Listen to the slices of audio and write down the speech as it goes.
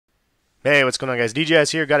Hey, what's going on, guys?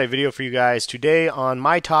 DJS here. Got a video for you guys today on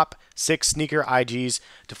my top 6 sneaker IGs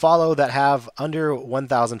to follow that have under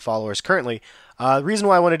 1,000 followers currently. The reason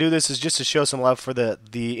why I want to do this is just to show some love for the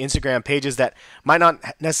Instagram pages that might not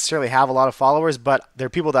necessarily have a lot of followers, but they're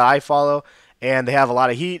people that I follow and they have a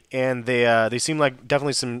lot of heat, and they seem like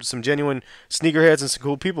definitely some genuine sneakerheads and some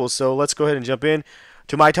cool people. So let's go ahead and jump in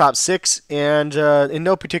to my top 6, and in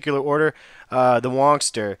no particular order, the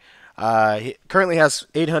Wonkster. He currently has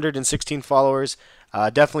 816 followers.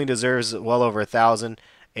 Definitely deserves well over 1,000,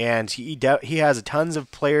 and he has tons of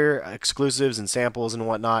player exclusives and samples and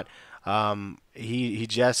whatnot. He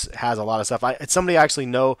just has a lot of stuff. It's somebody I actually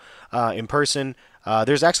know in person.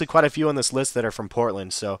 There's actually quite a few on this list that are from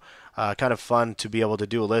Portland, so kind of fun to be able to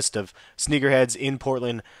do a list of sneakerheads in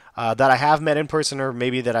Portland that I have met in person, or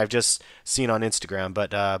maybe that I've just seen on Instagram.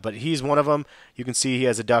 But he's one of them. You can see he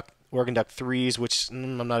has a Oregon Duck 3s, which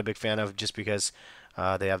I'm not a big fan of, just because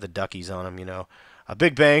they have the duckies on them,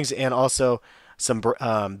 big bangs, and also some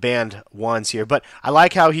band 1s here. But I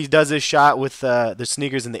like how he does this shot with the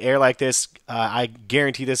sneakers in the air like this. I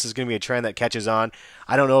guarantee this is going to be a trend that catches on.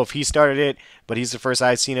 I don't know if he started it, but he's the first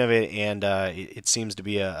I've seen of it, and it seems to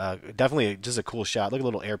be definitely just a cool shot. Look at a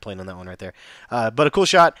little airplane on that one right there. But a cool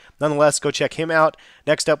shot nonetheless. Go check him out.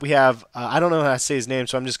 Next up we have, I don't know how to say his name,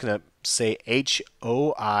 so I'm just going to say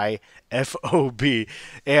HOIFOB,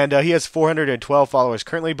 and he has 412 followers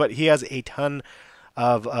currently, but he has a ton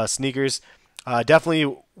of sneakers.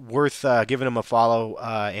 Definitely worth giving him a follow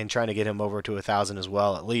and trying to get him over to 1,000 as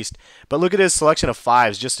well, at least. But look at his selection of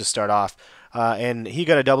 5s just to start off, and he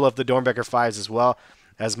got a double of the Dornbecker 5s as well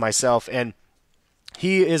as myself, and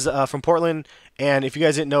he is from Portland. And if you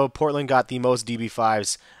guys didn't know, Portland got the most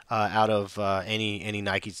DB5s out of any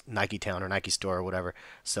Nike town or Nike store or whatever.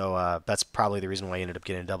 So that's probably the reason why he ended up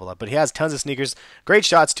getting a double up. But he has tons of sneakers, great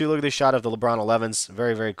shots too. Look at this shot of the LeBron 11s,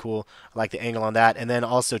 very, very cool. I like the angle on that. And then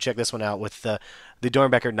also check this one out with the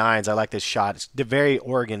Dornbecker 9s. I like this shot. It's a very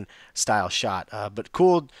Oregon style shot, but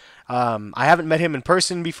cool. I haven't met him in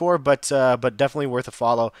person before, but definitely worth a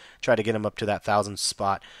follow. Try to get him up to that 1,000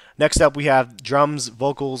 spot. Next up, we have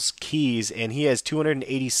DrumsVocalsKeys, and he has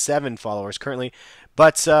 287 followers currently.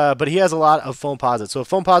 But he has a lot of foamposites. So if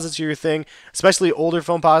foamposites are your thing, especially older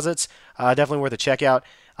foamposites, definitely worth a check out.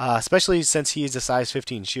 Especially since he's a size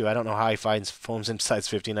 15 shoe. I don't know how he finds foams in size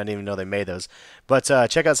 15. I didn't even know they made those. But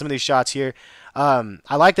check out some of these shots here.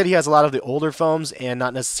 I like that he has a lot of the older foams and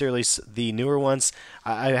not necessarily the newer ones.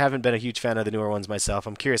 I haven't been a huge fan of the newer ones myself.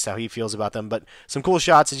 I'm curious how he feels about them. But some cool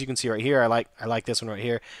shots, as you can see right here. I like this one right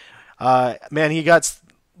here. Man, he got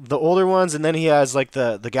the older ones, and then he has like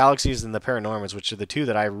the Galaxies and the Paranormals, which are the two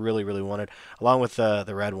that I really, really wanted, along with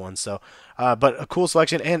the red ones. So, but a cool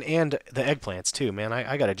selection, and the eggplants too, man.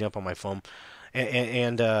 I got to jump on my foam,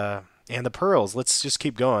 and the pearls. Let's just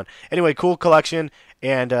keep going. Anyway, cool collection,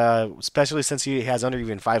 and especially since he has under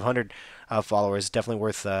even 500 followers, definitely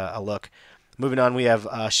worth a look. Moving on, we have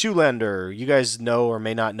Shoelander. You guys know or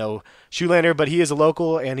may not know Shoelander, but he is a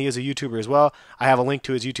local and he is a YouTuber as well. I have a link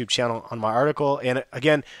to his YouTube channel on my article. And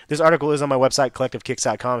again, this article is on my website,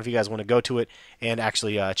 collectivekicks.com, if you guys want to go to it and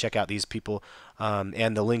actually check out these people.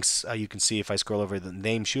 And the links you can see if I scroll over the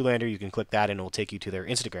name Shoelander, you can click that and it will take you to their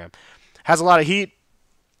Instagram. Has a lot of heat.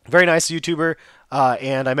 Very nice YouTuber,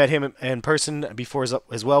 and I met him in person before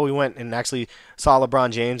as well. We went and actually saw LeBron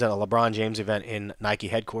James at a LeBron James event in Nike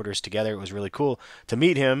headquarters together. It was really cool to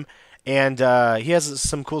meet him, and he has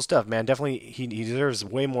some cool stuff, man. Definitely, he deserves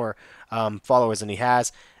way more followers than he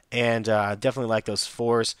has, and definitely like those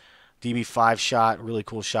 4s. DB5 shot, really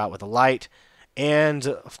cool shot with a light, and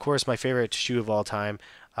of course my favorite shoe of all time.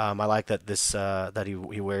 I like that that he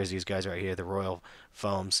wears these guys right here, the Royal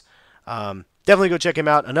Foams. Definitely go check him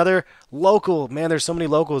out. Another local, man, there's so many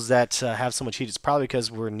locals that have so much heat. It's probably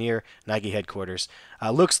because we're near Nike headquarters.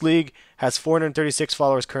 Looksleague has 436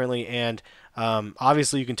 followers currently, and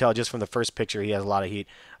obviously you can tell just from the first picture he has a lot of heat.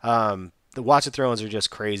 The Watch It Throw-ins are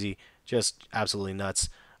just crazy, just absolutely nuts.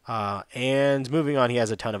 And moving on, he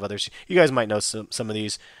has a ton of others. You guys might know some of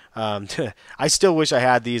these. I still wish I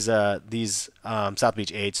had these South Beach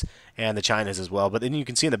 8s and the Chinas as well. But then you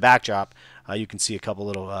can see in the backdrop, you can see a couple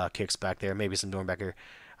little kicks back there, maybe some Dornbecker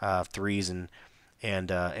 3s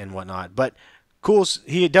and whatnot. But cool.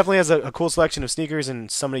 He definitely has a cool selection of sneakers,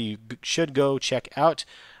 and somebody you should go check out.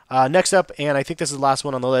 Next up, and I think this is the last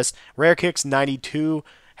one on the list, Rare Kicks 92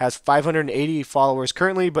 has 580 followers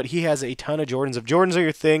currently, but he has a ton of Jordans. If Jordans are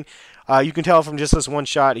your thing, you can tell from just this one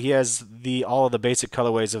shot, he has all of the basic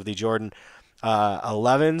colorways of the Jordan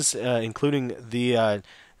 11s, including the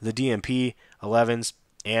DMP 11s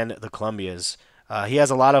and the Columbias. He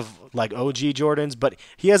has a lot of like OG Jordans, but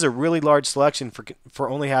he has a really large selection for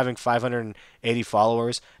only having 580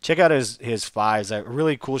 followers. Check out his fives, a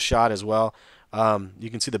really cool shot as well. You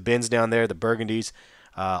can see the bins down there, the burgundies,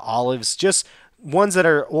 olives, just ones that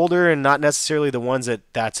are older and not necessarily the ones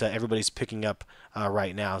that everybody's picking up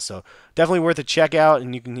right now. So definitely worth a check out.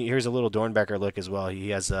 And here's a little Dornbecker look as well. He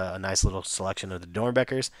has a nice little selection of the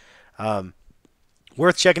Dornbeckers.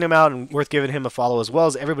 Worth checking him out and worth giving him a follow as well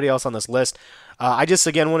as everybody else on this list. I just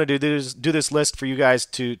again wanted to do this list for you guys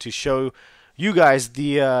to show you guys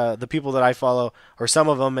the people that I follow, or some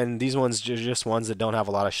of them, and these ones are just ones that don't have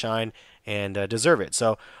a lot of shine and deserve it.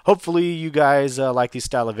 So hopefully you guys like these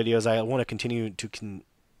style of videos. I want to continue to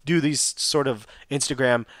do these sort of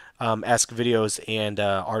Instagram esque videos and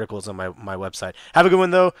articles on my website. Have a good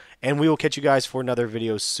one though, and we will catch you guys for another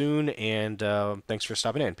video soon. And thanks for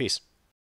stopping in. Peace.